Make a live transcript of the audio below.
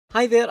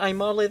Hi there, I'm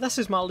Marley. This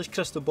is Marley's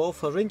crystal ball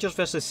for Rangers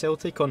vs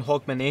Celtic on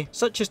Hogmanay.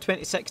 Such as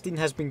 2016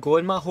 has been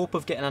going, my hope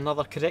of getting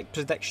another correct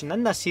prediction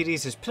in this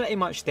series is pretty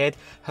much dead.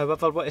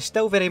 However, what is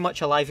still very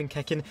much alive and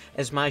kicking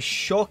is my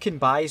shocking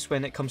bias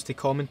when it comes to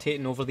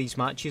commentating over these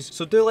matches.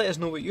 So do let us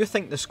know what you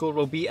think the score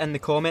will be in the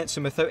comments,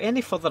 and without any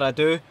further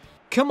ado,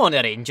 come on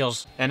the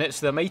Rangers! And it's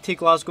the mighty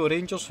Glasgow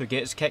Rangers who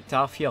gets kicked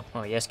off here.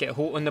 Oh yes, get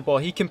Holt on the ball,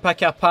 he can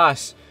pick a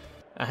pass.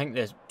 I think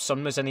the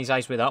sun was in his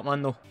eyes with that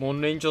man though. Come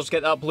on Rangers,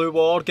 get that blue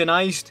ball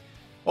organised.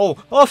 Oh,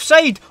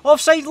 offside!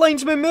 Offside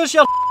linesman, where's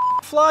your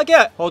flag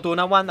it? Hold on,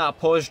 I want that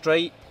paused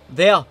right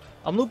there.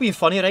 I'm not being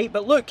funny, right?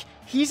 But look,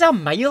 he's a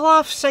mile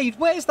offside.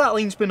 What is that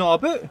linesman all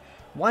about?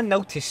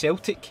 1-0 to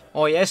Celtic.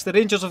 Oh yes, the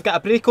Rangers have got a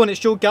break on. It's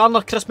Joe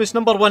Garner, Christmas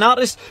 #1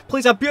 artist.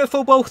 Plays a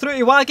beautiful ball through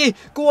to Waggy.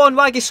 Go on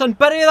Waggy son,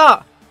 bury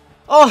that!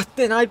 Oh,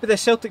 denied by the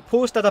Celtic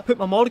post. Did I put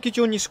my mortgage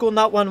on you scoring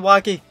that one,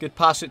 Waggy? Good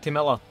pass out to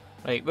Miller.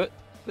 Right,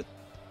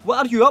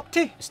 what are you up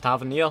to? It's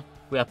Tavernier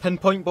with a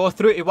pinpoint ball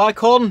through to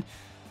Waghorn.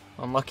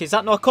 Unlucky, is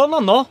that not a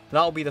corner? No.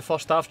 That'll be the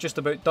first half just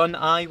about done.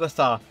 Aye, with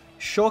a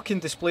shocking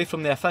display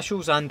from the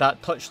officials and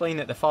that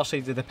touchline at the far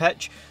side of the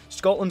pitch.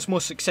 Scotland's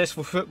most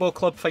successful football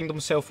club find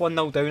themselves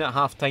 1-0 down at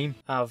half time.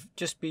 I've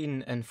just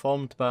been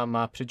informed by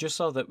my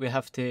producer that we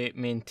have to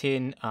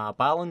maintain a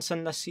balance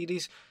in this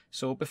series.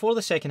 So before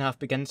the second half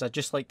begins, I'd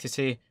just like to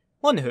say,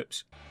 on the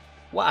hoops.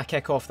 What a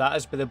kick-off that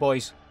is by the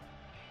boys.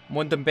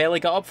 Dembele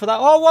got up for that.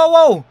 Oh, whoa,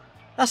 whoa!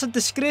 That's a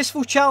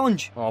disgraceful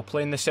challenge. Oh,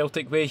 playing the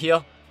Celtic way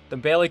here.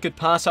 Dembele, good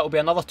pass. That'll be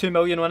another 2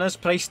 million on his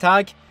price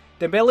tag.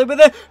 Dembele with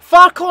the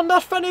far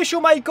corner finish.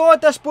 Oh my god,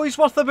 this boy's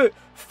worth about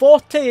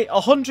 40,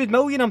 100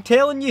 million, I'm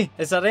telling you.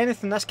 Is there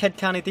anything this kid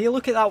can't do?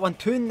 Look at that one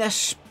too, and this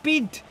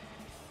speed.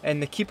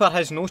 And the keeper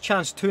has no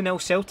chance.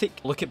 2-0 Celtic.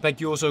 Look at Big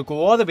Yozo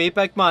go all the way,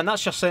 big man.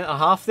 That's your centre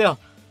half there.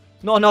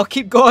 No,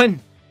 keep going.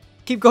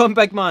 Keep going,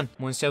 big man.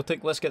 Come on,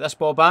 Celtic, let's get this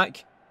ball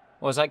back.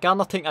 Oh, is that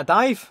Garner taking a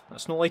dive?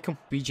 That's not like him.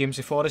 B.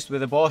 Jamesy Forrest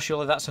with the ball.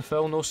 Surely that's a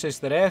foul. No, says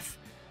the ref.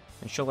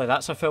 And surely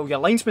that's a foul. Your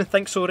linesman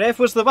thinks so, ref.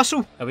 Where's the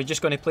whistle? Are we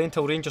just going to play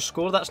until Rangers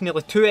score? That's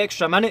nearly 2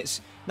 extra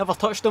minutes. Never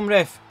touched them,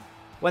 ref.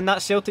 Win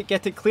that Celtic,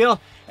 get it clear.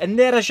 And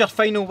there is your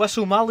final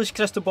whistle. Marley's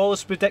crystal ball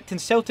is predicting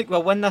Celtic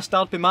will win this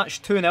derby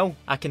match 2-0.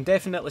 I can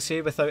definitely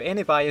say without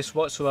any bias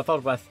whatsoever,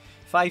 with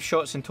 5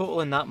 shots in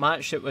total in that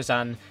match, it was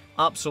an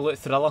absolute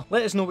thriller.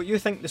 Let us know what you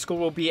think the score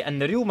will be in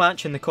the real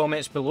match in the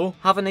comments below.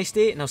 Have a nice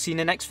day and I'll see you in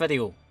the next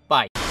video.